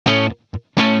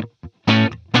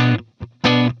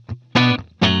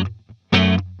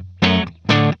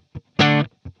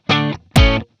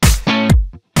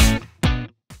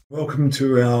Welcome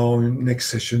to our next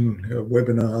session,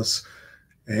 webinars.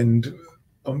 And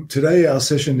today our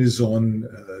session is on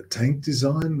tank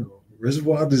design, or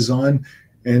reservoir design,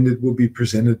 and it will be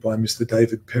presented by Mr.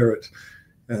 David Perrott.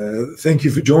 Thank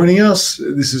you for joining us.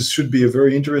 This should be a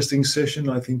very interesting session.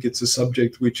 I think it's a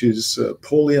subject which is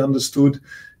poorly understood.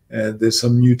 There's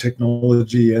some new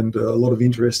technology and a lot of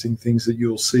interesting things that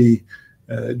you'll see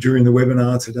during the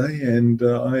webinar today, and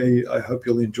I hope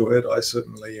you'll enjoy it. I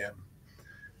certainly am.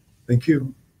 Thank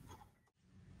you.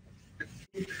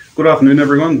 Good afternoon,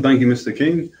 everyone. Thank you, Mr.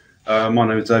 King. My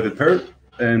name is David Perrott,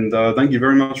 and thank you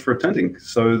very much for attending.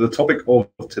 So the topic of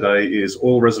today is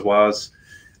oil reservoirs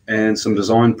and some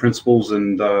design principles,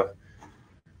 and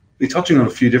be touching on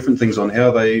a few different things on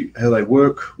how they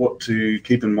work, what to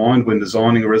keep in mind when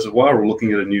designing a reservoir or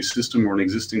looking at a new system or an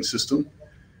existing system.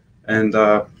 And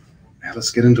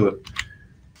let's get into it.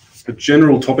 The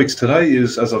general topics today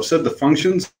is, as I've said, the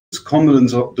functions, common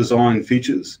design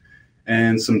features,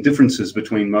 and some differences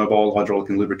between mobile, hydraulic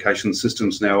and lubrication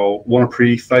systems. Now, I want to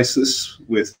preface this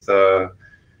with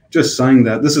just saying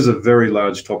that this is a very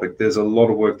large topic. There's a lot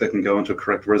of work that can go into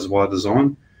correct reservoir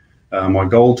design. My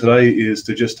goal today is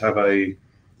to just have a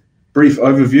brief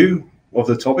overview of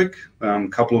the topic, a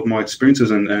couple of my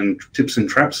experiences and tips and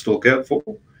traps to look out for.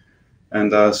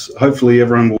 And hopefully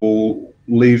everyone will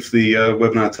leave the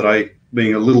webinar today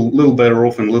being a little better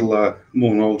off and a little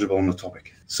more knowledgeable on the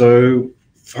topic. So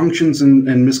functions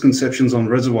and misconceptions on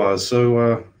reservoirs.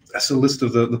 So that's a list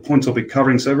of the points I'll be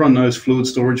covering. So everyone knows fluid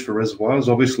storage for reservoirs,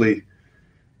 obviously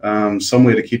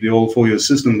somewhere to keep the oil for your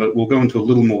system, but we'll go into a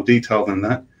little more detail than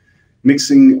that.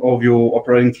 Mixing of your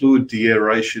operating fluid,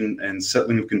 deaeration and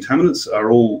settling of contaminants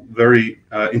are all very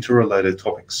interrelated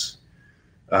topics.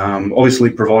 Obviously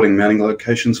providing mounting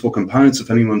locations for components.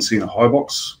 If anyone's seen a high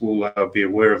box, will be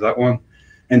aware of that one.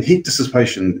 And heat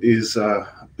dissipation is a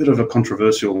bit of a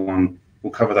controversial one.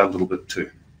 We'll cover that a little bit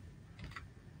too.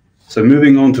 So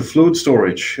moving on to fluid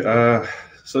storage.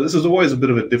 So this is always a bit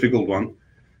of a difficult one,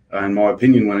 in my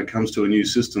opinion, when it comes to a new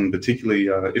system, particularly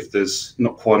if there's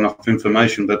not quite enough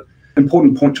information. But an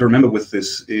important point to remember with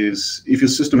this is if your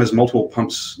system has multiple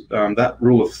pumps, that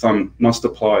rule of thumb must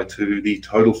apply to the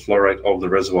total flow rate of the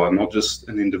reservoir, not just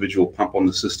an individual pump on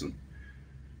the system.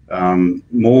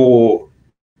 More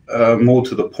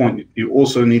to the point, you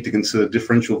also need to consider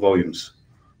differential volumes.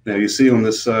 Now you see on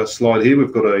this slide here,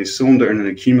 we've got a cylinder and an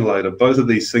accumulator. Both of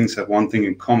these things have one thing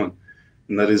in common,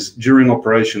 and that is during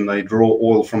operation, they draw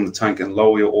oil from the tank and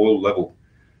lower your oil level.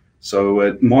 So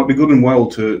it might be good and well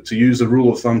to use a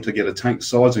rule of thumb to get a tank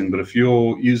sizing, but if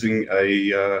you're using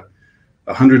a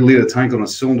 100-litre tank on a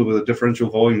cylinder with a differential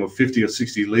volume of 50 or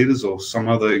 60 litres or some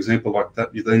other example like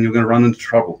that, then you're going to run into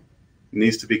trouble. It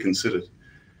needs to be considered.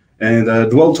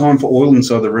 And dwell time for oil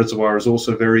inside the reservoir is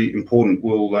also very important.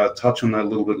 We'll touch on that a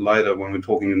little bit later when we're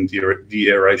talking in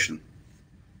deaeration.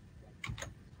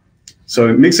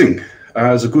 So mixing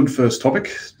is a good first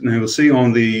topic. Now we'll see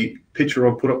on the picture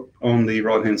I've put up on the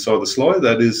right hand side of the slide,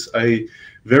 that is a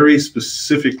very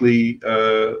specifically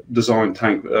designed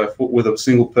tank with a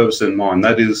single purpose in mind.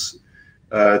 That is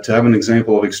to have an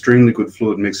example of extremely good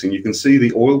fluid mixing. You can see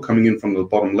the oil coming in from the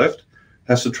bottom left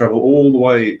has to travel all the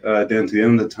way down to the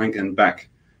end of the tank and back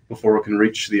before it can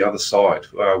reach the other side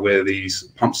where the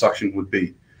pump suction would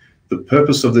be. The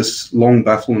purpose of this long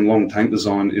baffle and long tank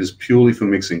design is purely for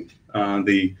mixing.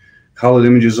 The colored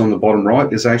images on the bottom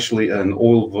right is actually an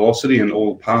oil velocity and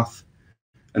oil path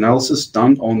analysis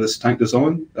done on this tank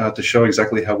design to show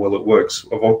exactly how well it works.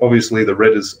 Obviously the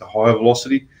red is a higher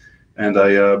velocity and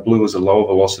a blue is a lower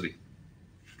velocity.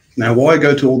 Now why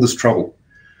go to all this trouble?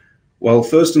 Well,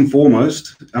 first and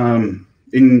foremost,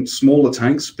 in smaller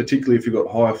tanks, particularly if you've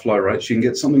got higher flow rates, you can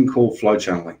get something called flow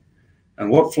channeling. And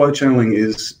what flow channeling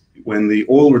is, when the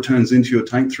oil returns into your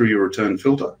tank through your return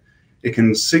filter, it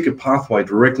can seek a pathway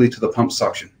directly to the pump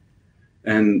suction.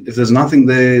 And if there's nothing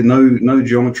there, no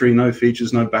geometry, no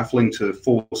features, no baffling to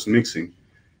force mixing,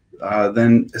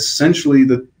 then essentially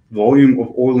the volume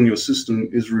of oil in your system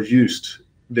is reduced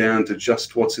down to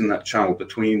just what's in that channel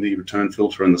between the return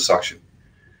filter and the suction.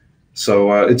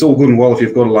 So it's all good and well if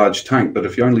you've got a large tank, but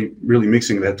if you're only really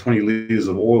mixing about 20 litres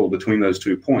of oil between those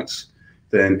 2 points,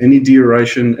 then any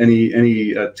deaeration,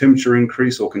 any temperature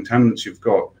increase or contaminants you've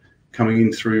got coming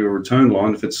in through your return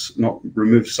line, if it's not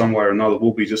removed some way or another,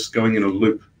 will be just going in a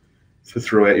loop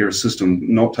throughout your system,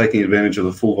 not taking advantage of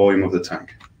the full volume of the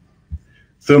tank.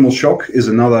 Thermal shock is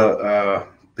another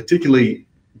particularly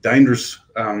dangerous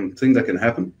thing that can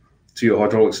happen to your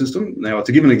hydraulic system. Now,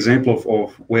 to give an example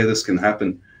of where this can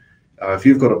happen, if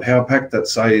you've got a power pack that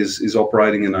say is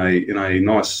operating in a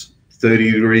nice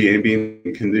 30-degree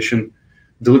ambient condition,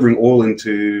 delivering oil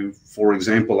into, for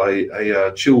example,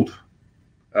 a chilled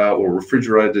or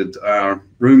refrigerated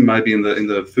room, maybe in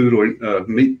the food or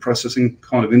meat processing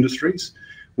kind of industries,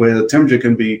 where the temperature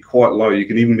can be quite low. You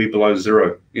can even be below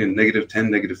zero, in -10,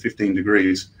 -15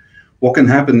 degrees. What can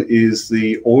happen is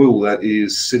the oil that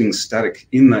is sitting static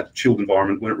in that chilled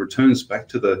environment, when it returns back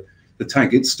to the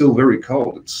tank, it's still very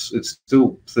cold. It's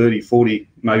still 30, 40,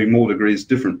 maybe more degrees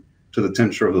different to the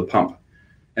temperature of the pump.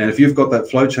 And if you've got that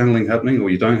flow channeling happening, or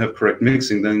you don't have correct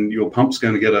mixing, then your pump's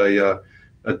going to get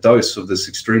a dose of this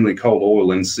extremely cold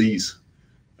oil and seize.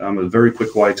 A very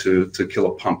quick way to kill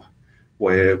a pump,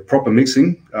 where proper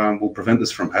mixing will prevent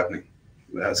this from happening,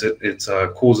 as it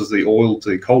causes the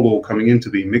cold oil coming in, to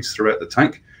be mixed throughout the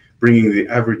tank, bringing the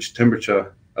average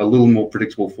temperature a little more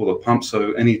predictable for the pump,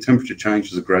 so any temperature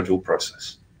change is a gradual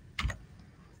process.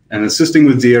 And assisting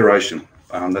with deaeration,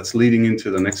 that's leading into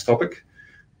the next topic.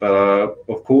 But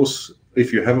of course,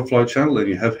 if you have a flow channel and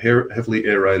you have heavily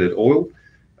aerated oil,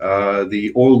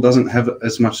 the oil doesn't have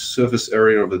as much surface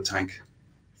area of the tank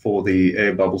for the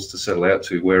air bubbles to settle out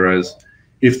to, whereas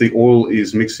if the oil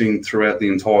is mixing throughout the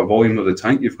entire volume of the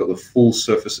tank, you've got the full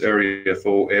surface area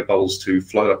for air bubbles to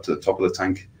float up to the top of the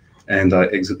tank and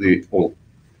exit the oil.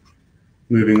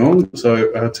 Moving on, so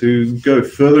to go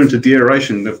further into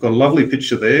deaeration, they've got a lovely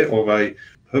picture there of a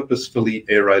purposefully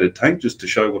aerated tank, just to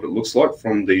show what it looks like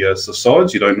from the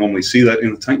sides. You don't normally see that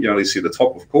in the tank, you only see the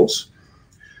top, of course.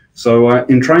 So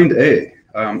entrained air,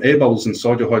 air bubbles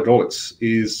inside your hydraulics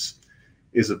is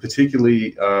a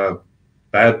particularly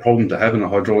bad problem to have in a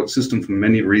hydraulic system for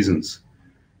many reasons.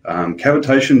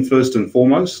 Cavitation first and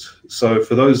foremost. So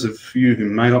for those of you who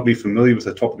may not be familiar with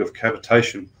the topic of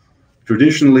cavitation,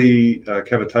 traditionally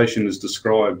cavitation is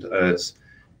described as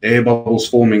air bubbles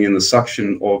forming in the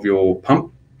suction of your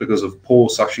pump because of poor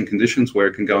suction conditions, where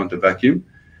it can go into vacuum.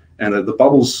 And the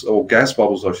bubbles, or gas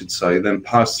bubbles I should say, then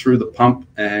pass through the pump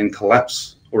and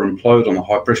collapse or implode on the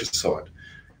high pressure side.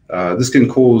 This can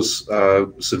cause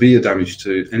severe damage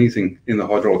to anything in the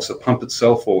hydraulics, the pump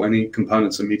itself or any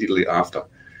components immediately after.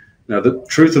 Now, the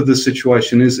truth of this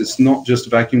situation is it's not just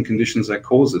vacuum conditions that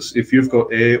cause this. If you've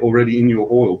got air already in your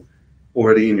oil,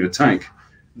 already in your tank,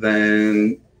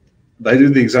 then they do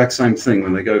the exact same thing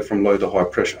when they go from low to high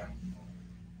pressure.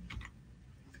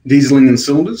 Dieseling in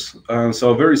cylinders,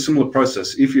 so a very similar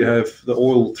process. If you have the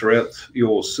oil throughout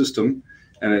your system,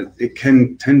 and it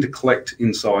can tend to collect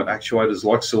inside actuators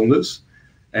like cylinders,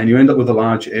 and you end up with a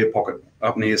large air pocket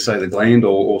up near, say, the gland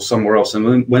or somewhere else. And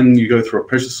then when you go through a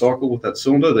pressure cycle with that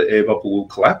cylinder, the air bubble will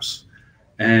collapse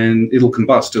and it'll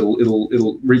combust.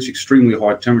 It'll reach extremely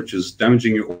high temperatures,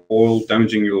 damaging your oil,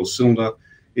 damaging your cylinder.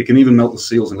 It can even melt the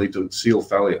seals and lead to seal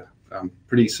failure.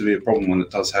 Pretty severe problem when it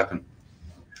does happen.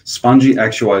 Spongy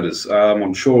actuators.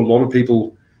 I'm sure a lot of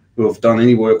people who have done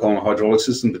any work on a hydraulic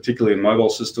system, particularly a mobile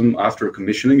system, after a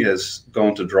commissioning, has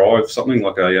gone to drive something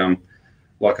like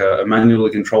a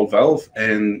manually controlled valve,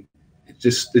 and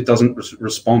it doesn't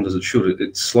respond as it should.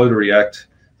 It's slow to react.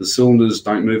 The cylinders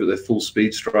don't move at their full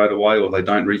speed straight away, or they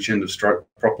don't reach end of stroke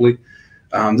properly.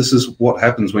 This is what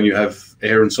happens when you have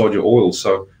air inside your oil.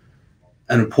 So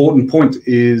an important point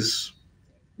is,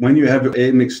 when you have your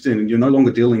air mixed in, you're no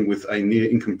longer dealing with a near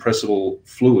incompressible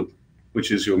fluid,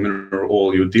 which is your mineral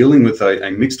oil. You're dealing with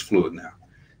a mixed fluid now.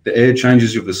 The air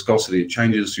changes your viscosity, it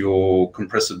changes your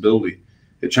compressibility,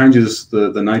 it changes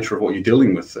the nature of what you're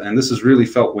dealing with. And this is really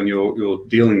felt when you're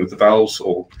dealing with the valves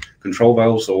or control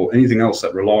valves or anything else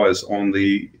that relies on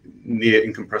the near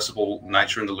incompressible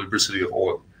nature and the lubricity of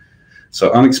oil.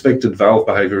 So unexpected valve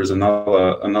behavior is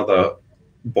another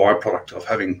byproduct of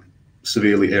having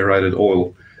severely aerated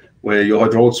oil, where your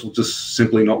hydraulics will just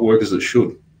simply not work as it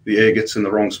should. The air gets in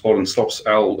the wrong spot and stops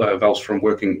valves from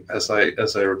working as they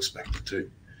are expected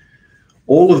to.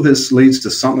 All of this leads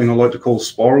to something I like to call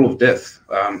spiral of death.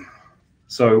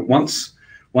 So once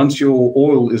your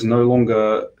oil is no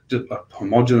longer a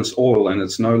homogeneous oil, and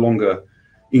it's no longer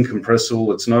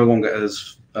incompressible, it's no longer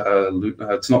as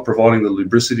it's not providing the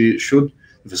lubricity it should,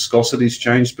 the viscosity's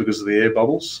changed because of the air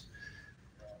bubbles,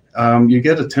 you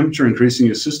get a temperature increase in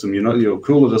your system. You know, your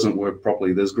cooler doesn't work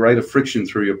properly. There's greater friction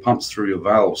through your pumps, through your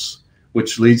valves,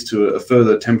 which leads to a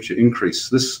further temperature increase.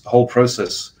 This whole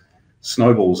process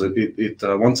snowballs.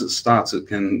 Once it starts, it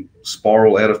can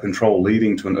spiral out of control,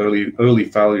 leading to an early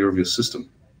failure of your system.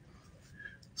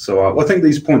 So I think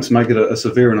these points make it a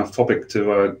severe enough topic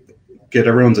to get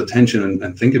everyone's attention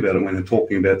and think about it when they're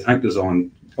talking about tank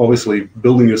design. Obviously,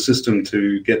 building your system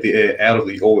to get the air out of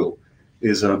the oil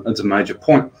is a major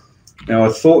point. Now, I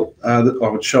thought that I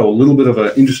would show a little bit of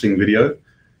an interesting video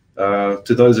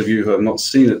to those of you who have not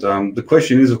seen it. The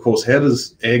question is, of course, how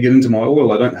does air get into my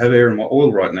oil? I don't have air in my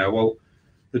oil right now. Well,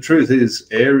 The truth is,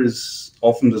 air is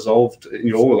often dissolved in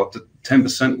your oil. Up to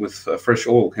 10% with fresh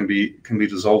oil can be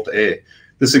dissolved air.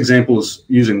 This example is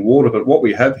using water, but what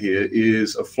we have here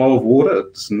is a flow of water.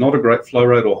 It's not a great flow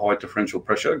rate or high differential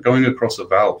pressure going across a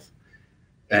valve.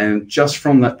 And just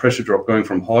from that pressure drop going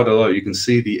from high to low, you can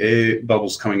see the air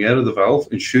bubbles coming out of the valve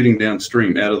and shooting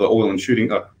downstream, out of the oil and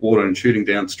shooting water and shooting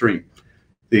downstream.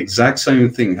 The exact same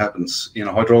thing happens in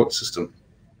a hydraulic system.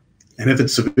 And if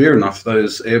it's severe enough,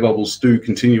 those air bubbles do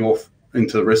continue off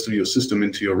into the rest of your system,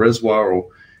 into your reservoir or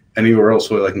anywhere else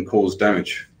where they can cause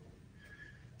damage.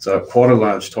 So quite a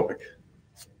large topic.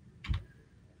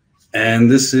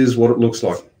 And this is what it looks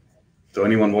like. So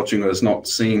anyone watching who has not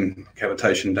seen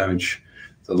cavitation damage,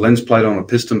 the lens plate on a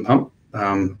piston pump,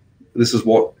 this is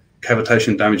what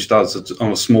cavitation damage does. It's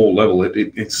on a small level.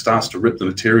 It starts to rip the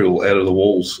material out of the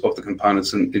walls of the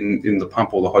components in the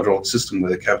pump or the hydraulic system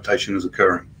where the cavitation is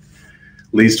occurring.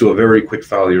 Leads to a very quick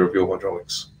failure of your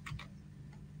hydraulics.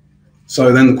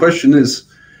 So then the question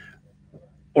is,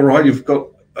 all right, you've got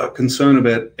a concern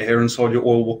about air inside your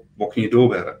oil. What can you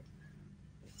do about it?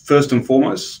 First and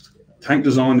foremost, tank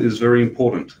design is very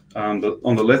important. On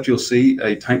the left, you'll see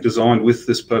a tank designed with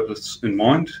this purpose in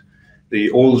mind. The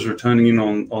oil is returning in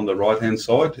on the right-hand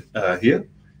side here.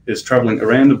 It's traveling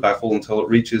around the baffle until it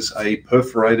reaches a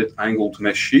perforated angled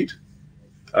mesh sheet,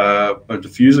 a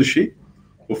diffuser sheet,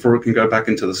 before it can go back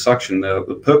into the suction. Now,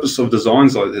 the purpose of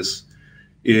designs like this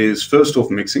is first off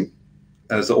mixing,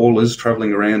 as the oil is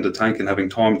traveling around the tank and having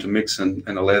time to mix and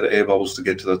allow the air bubbles to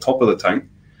get to the top of the tank.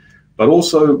 But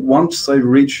also, once they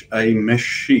reach a mesh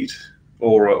sheet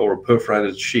or a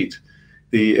perforated sheet,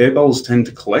 the air bubbles tend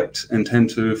to collect and tend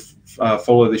to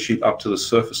follow the sheet up to the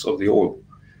surface of the oil.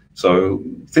 So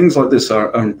things like this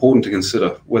are important to consider,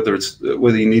 whether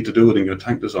you need to do it in your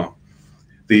tank design.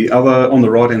 The other, on the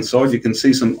right-hand side, you can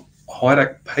see some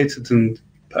HYDAC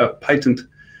patent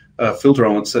filter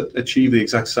elements that achieve the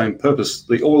exact same purpose.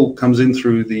 The oil comes in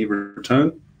through the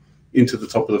return into the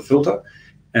top of the filter,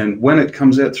 and when it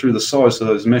comes out through the sides, so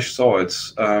those mesh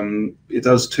sides, it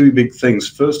does two big things.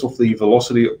 First off, the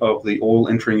velocity of the oil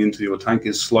entering into your tank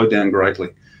is slowed down greatly.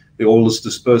 The oil is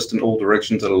dispersed in all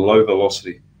directions at a low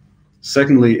velocity.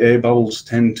 Secondly, air bubbles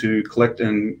tend to collect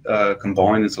and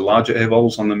combine into larger air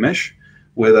bubbles on the mesh,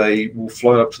 where they will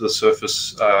float up to the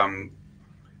surface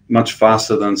much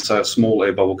faster than, say, a small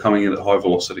air bubble coming in at high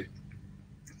velocity.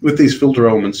 With these filter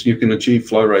elements, you can achieve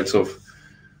flow rates of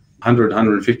 100,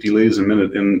 150 litres a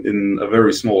minute in a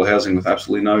very small housing with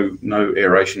absolutely no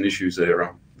aeration issues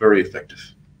there. Very effective.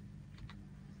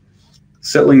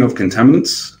 Settling of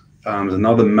contaminants is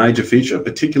another major feature,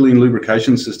 particularly in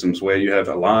lubrication systems where you have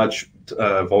a large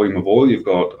volume of oil. You've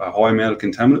got a high amount of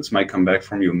contaminants may come back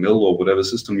from your mill or whatever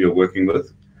system you're working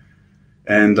with.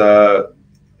 And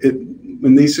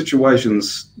in these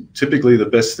situations, typically the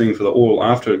best thing for the oil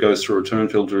after it goes through return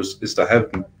filters is to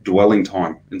have dwelling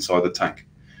time inside the tank.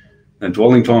 And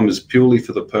dwelling time is purely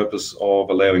for the purpose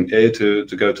of allowing air to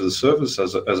go to the surface,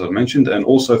 as I mentioned, and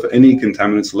also for any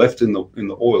contaminants left in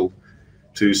the oil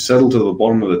to settle to the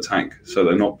bottom of the tank, so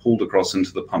they're not pulled across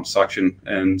into the pump suction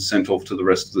and sent off to the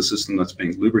rest of the system that's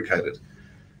being lubricated.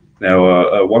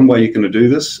 Now, one way you can do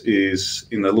this is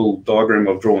in the little diagram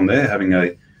I've drawn there, having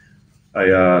a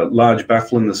large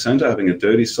baffle in the center, having a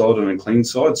dirty side and a clean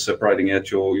side, separating out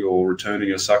your return and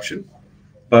your suction.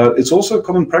 But it's also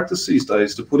common practice these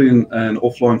days to put in an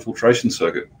offline filtration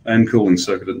circuit and cooling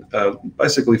circuit,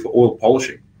 basically for oil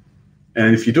polishing.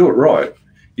 And if you do it right,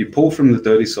 you pull from the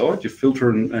dirty side, you filter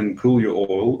and cool your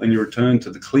oil, and you return to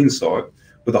the clean side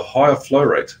with a higher flow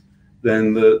rate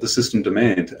than the system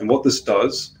demand. And what this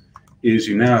does is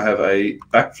you now have a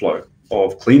backflow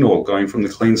of clean oil going from the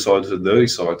clean side to the dirty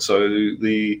side. So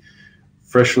the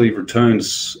freshly returned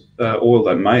oil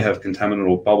that may have contaminant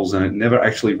or bubbles in it never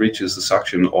actually reaches the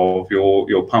suction of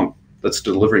your pump that's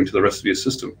delivering to the rest of your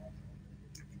system.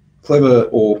 Clever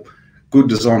or good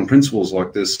design principles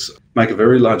like this make a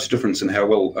very large difference in how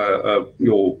well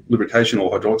your lubrication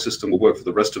or hydraulic system will work for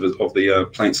the rest of the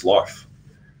plant's life.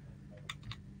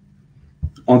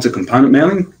 Onto component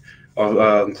mounting.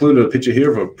 I've included a picture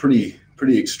here of a pretty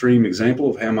extreme example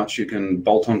of how much you can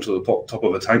bolt onto the top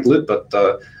of a tank lid, but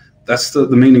that's the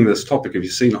meaning of this topic. If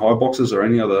you've seen high boxes or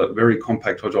any other very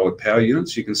compact hydraulic power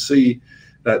units, you can see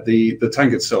that the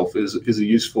tank itself is a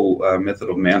useful method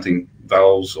of mounting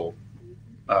valves or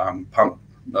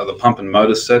the pump and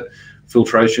motor set,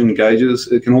 filtration, gauges.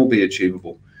 It can all be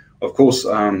achievable. Of course,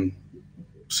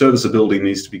 serviceability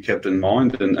needs to be kept in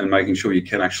mind and making sure you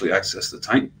can actually access the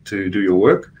tank to do your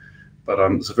work, but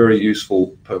it's a very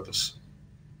useful purpose.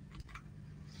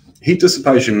 Heat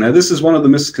dissipation. Now, this is one of the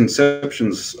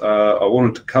misconceptions I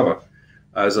wanted to cover.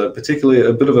 As particularly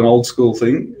a bit of an old school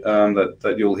thing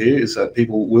that you'll hear is that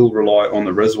people will rely on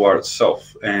the reservoir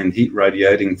itself and heat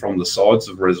radiating from the sides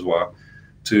of the reservoir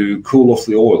to cool off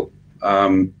the oil.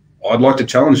 I'd like to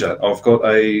challenge that. I've got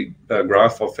a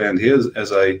graph I've found here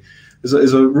as a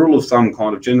rule of thumb,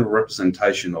 kind of general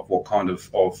representation of what kind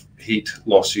of heat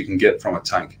loss you can get from a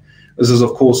tank. This is,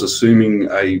 of course, assuming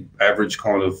a average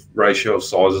kind of ratio of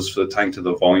sizes for the tank to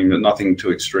the volume, but nothing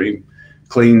too extreme.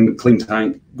 Clean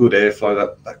tank, good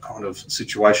airflow, that kind of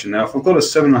situation. Now, if I've got a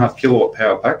 7.5 kilowatt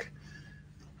power pack,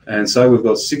 and say we've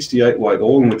got 68 weight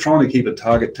oil, and we're trying to keep a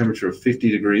target temperature of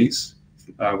 50 degrees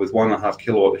with 1.5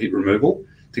 kilowatt heat removal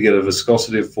to get a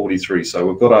viscosity of 43. So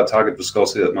we've got our target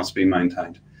viscosity that must be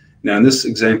maintained. Now, in this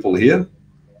example here,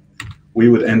 we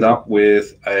would end up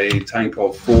with a tank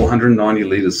of 490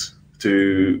 litres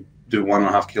to do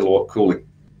 1.5 kilowatt cooling.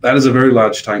 That is a very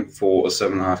large tank for a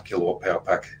 7.5 kilowatt power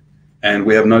pack. And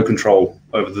we have no control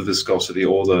over the viscosity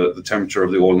or the temperature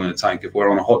of the oil in a tank. If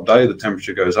we're on a hot day, the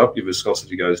temperature goes up, your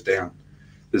viscosity goes down.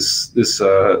 This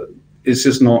is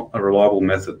just not a reliable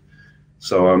method.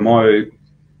 So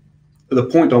the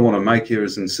point I want to make here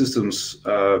is in systems,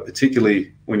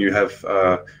 particularly when you have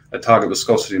a target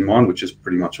viscosity in mind, which is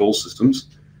pretty much all systems,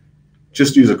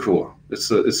 just use a cooler. It's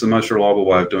the most reliable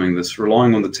way of doing this.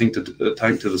 Relying on the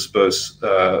tank to disperse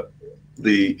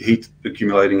the heat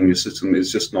accumulating in your system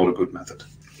is just not a good method.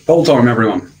 Poll time,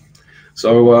 everyone.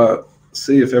 So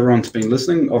see if everyone's been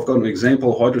listening. I've got an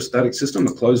example hydrostatic system,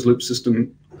 a closed loop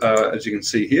system, as you can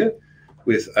see here,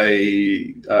 with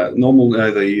a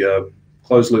the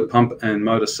closed loop pump and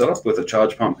motor setup with a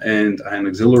charge pump and an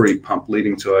auxiliary pump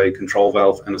leading to a control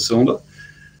valve and a cylinder.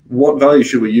 What value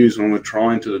should we use when we're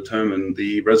trying to determine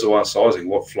the reservoir sizing?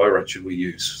 What flow rate should we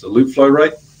use? The loop flow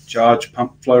rate, charge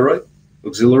pump flow rate,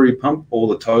 auxiliary pump, or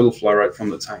the total flow rate from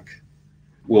the tank?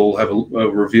 We'll have a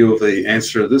review of the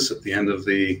answer to this at the end of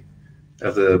the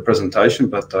presentation,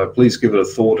 but please give it a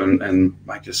thought and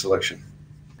make your selection.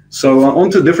 So on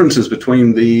to differences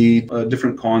between the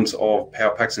different kinds of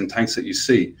power packs and tanks that you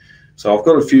see. So I've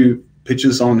got a few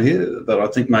pictures on here that I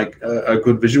think make a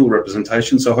good visual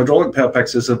representation. So hydraulic power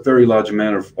packs, there's a very large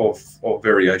amount of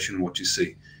variation in what you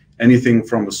see. Anything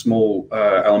from a small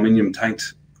aluminium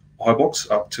tanked high box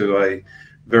up to a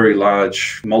very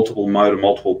large multiple motor,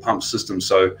 multiple pump system.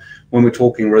 So when we're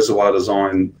talking reservoir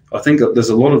design, I think that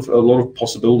there's a lot of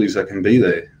possibilities that can be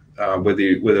there.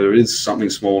 Whether it is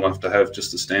something small enough to have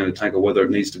just a standard tank or whether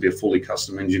it needs to be a fully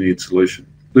custom engineered solution.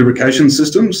 Lubrication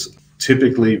systems,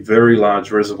 typically very large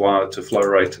reservoir to flow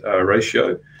rate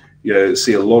ratio. You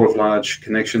see a lot of large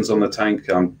connections on the tank,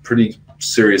 pretty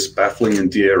serious baffling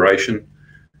and de-aeration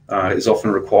is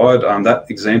often required. That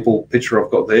example picture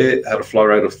I've got there had a flow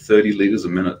rate of 30 litres a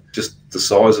minute, just the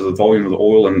size of the volume of the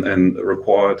oil and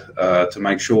required to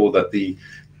make sure that the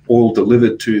oil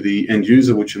delivered to the end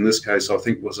user, which in this case I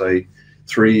think was a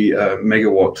 3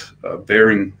 megawatt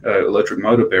bearing, electric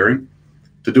motor bearing,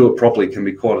 to do it properly can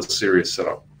be quite a serious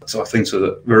setup. So I think it's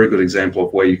a very good example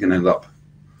of where you can end up.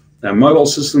 Now, mobile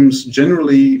systems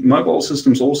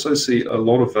also see a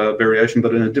lot of variation,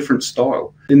 but in a different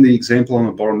style. In the example on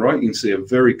the bottom right, you can see a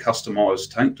very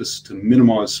customized tank just to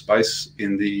minimize space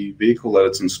in the vehicle that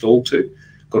it's installed to.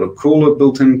 Got a cooler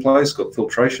built in place, got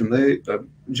filtration there.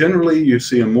 Generally, you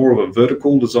see a more of a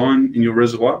vertical design in your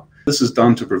reservoir. This is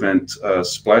done to prevent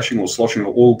splashing or sloshing of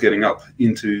oil getting up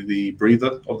into the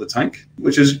breather of the tank,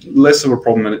 which is less of a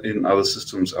problem in other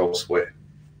systems elsewhere.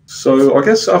 So I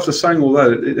guess after saying all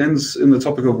that, it ends in the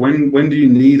topic of when do you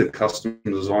need a custom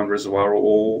designed reservoir,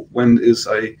 or when is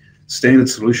a standard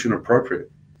solution appropriate?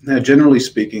 Now, generally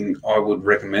speaking, I would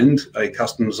recommend a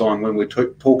custom design when we're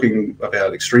talking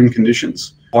about extreme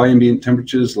conditions, high ambient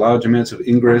temperatures, large amounts of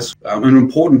ingress. An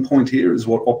important point here is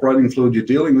what operating fluid you're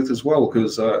dealing with as well,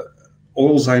 because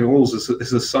oils ain't oils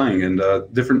is a saying, and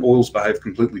different oils behave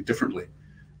completely differently.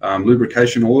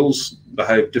 Lubrication oils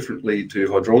behave differently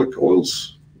to hydraulic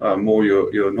oils, more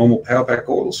your normal power pack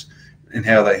oils, and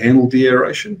how they handle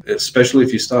de-aeration, especially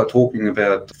if you start talking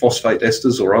about phosphate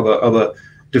esters or other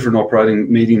different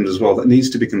operating mediums as well. That needs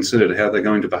to be considered, how they're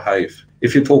going to behave.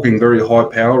 If you're talking very high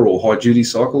power or high duty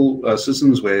cycle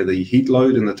systems where the heat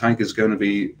load in the tank is going to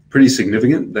be pretty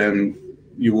significant, then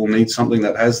you will need something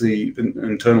that has the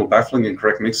internal baffling and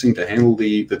correct mixing to handle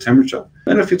the temperature.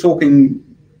 And if you're talking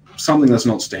something that's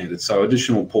not standard, so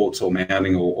additional ports or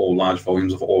mounting or large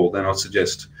volumes of oil, then I'd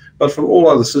suggest. But for all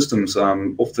other systems,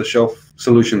 off-the-shelf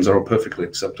solutions are perfectly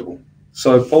acceptable.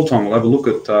 So poll time, we'll have a look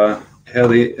at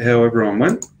how everyone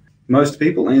went. Most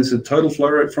people answered total flow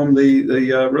rate from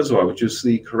the reservoir, which is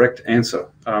the correct answer.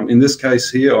 In this case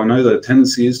here, I know the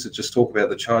tendency is to just talk about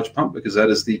the charge pump because that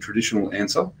is the traditional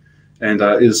answer. and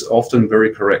is often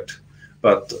very correct.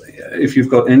 But if you've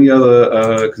got any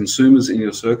other consumers in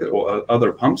your circuit or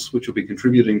other pumps which will be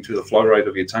contributing to the flow rate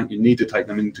of your tank, you need to take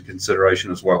them into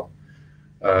consideration as well,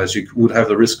 as you would have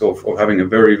the risk of having a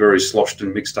very, very sloshed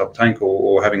and mixed up tank,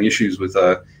 or having issues with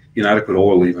inadequate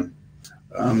oil even.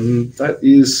 That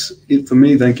is it for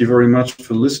me. Thank you very much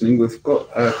for listening. We've got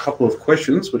a couple of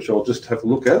questions which I'll just have a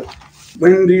look at.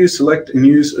 When do you select and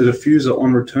use a diffuser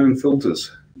on return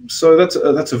filters? So that's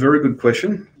a very good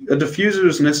question. A diffuser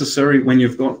is necessary when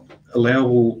you've got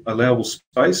allowable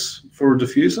space for a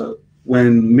diffuser,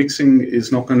 when mixing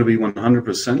is not going to be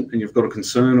 100% and you've got a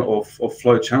concern of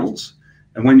flow channels,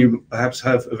 and when you perhaps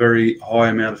have a very high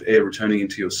amount of air returning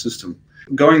into your system.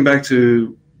 Going back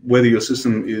to whether your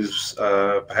system is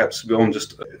perhaps beyond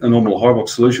just a normal HYDAC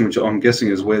solution, which I'm guessing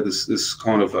is where this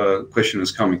kind of question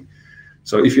is coming.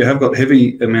 So if you have got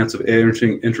heavy amounts of air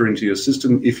entering into your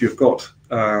system, if you've got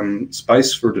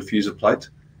space for a diffuser plate,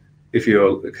 if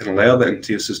you can allow that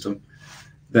into your system,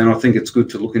 then I think it's good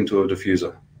to look into a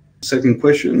diffuser. Second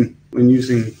question, when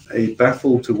using a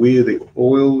baffle to weir the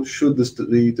oil, should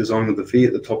the design of the fee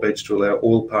at the top edge to allow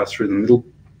oil pass through the middle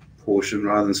portion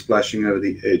rather than splashing over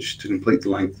the edge to complete the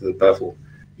length of the baffle?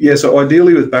 Yeah, so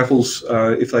ideally with baffles,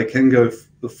 if they can go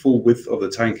the full width of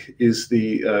the tank, is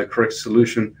the correct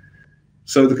solution.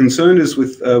 So the concern is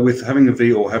with having a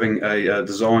V or having a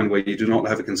design where you do not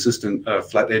have a consistent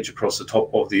flat edge across the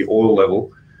top of the oil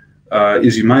level,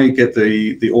 is you may get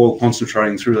the oil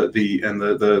concentrating through that V, and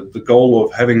the goal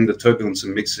of having the turbulence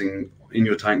and mixing in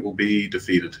your tank will be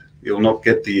defeated. You'll not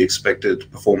get the expected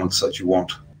performance that you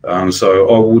want. So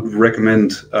I would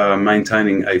recommend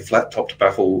maintaining a flat-topped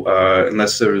baffle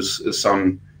unless there is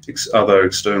some other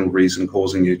external reason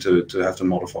causing you to have to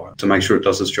modify it to make sure it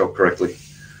does its job correctly.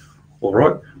 All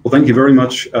right. Well, thank you very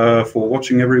much for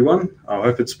watching, everyone. I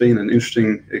hope it's been an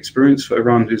interesting experience for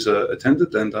everyone who's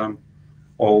attended, and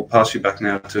I'll pass you back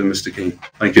now to Mr. King.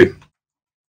 Thank you.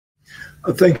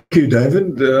 Thank you,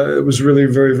 David. It was really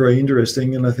very, very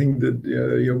interesting, and I think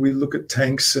that we look at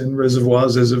tanks and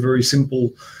reservoirs as a very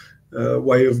simple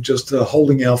way of just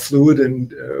holding our fluid,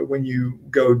 and when you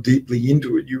go deeply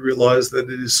into it, you realize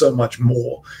that it is so much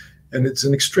more, and it's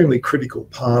an extremely critical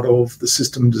part of the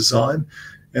system design.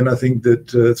 And I think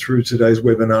that through today's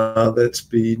webinar, that's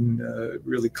been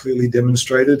really clearly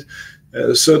demonstrated.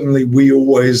 Certainly, we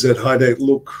always at HYDAC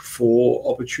look for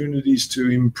opportunities to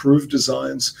improve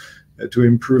designs, to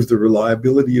improve the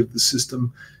reliability of the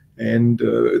system, and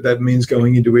that means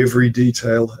going into every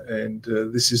detail. And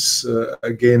this is,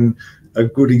 again, a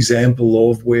good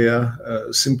example of where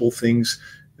simple things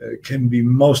can be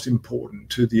most important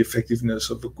to the effectiveness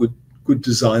of a good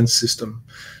design system.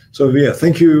 So yeah,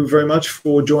 thank you very much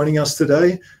for joining us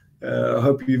today. I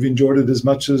hope you've enjoyed it as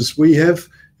much as we have,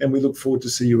 and we look forward to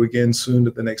see you again soon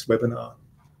at the next webinar.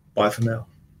 Bye for now.